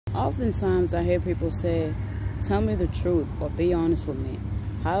Oftentimes I hear people say, tell me the truth or be honest with me.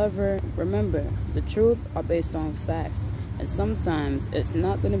 However, remember, the truth are based on facts, and sometimes it's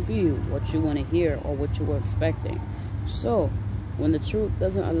not going to be what you want to hear or what you were expecting. So, when the truth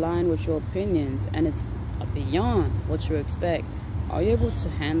doesn't align with your opinions and it's beyond what you expect, are you able to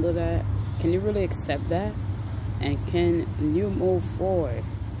handle that? Can you really accept that? And can you move forward?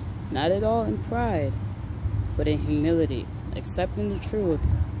 Not at all in pride, but in humility, accepting the truth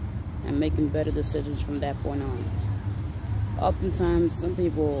and making better decisions from that point on. Oftentimes, some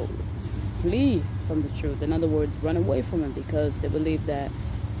people flee from the truth. In other words, run away from it because they believe that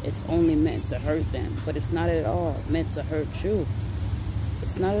it's only meant to hurt them. But it's not at all meant to hurt you.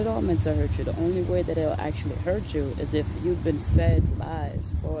 It's not at all meant to hurt you. The only way that it'll actually hurt you is if you've been fed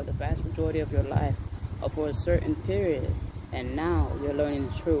lies for the vast majority of your life or for a certain period, and now you're learning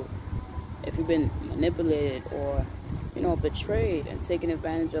the truth. If you've been manipulated or, betrayed and taken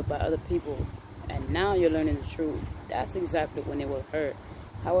advantage of by other people, and now you're learning the truth, that's exactly when it will hurt.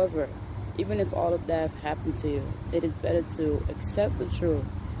 However, even if all of that happened to you, it is better to accept the truth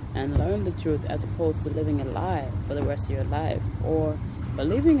and learn the truth as opposed to living a lie for the rest of your life or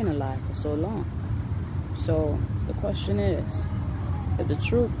believing in a lie for so long. So the question is, if the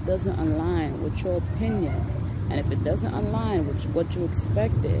truth doesn't align with your opinion, and if it doesn't align with what you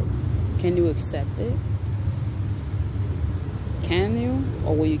expected, can you accept it? Can you,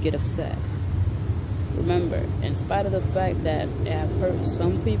 or will you get upset? Remember, in spite of the fact that it have hurt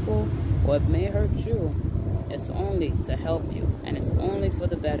some people, or it may hurt you, it's only to help you, and it's only for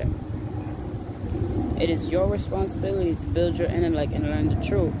the better. It is your responsibility to build your intellect and learn the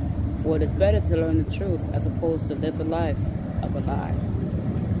truth. For it is better to learn the truth as opposed to live a life of a lie.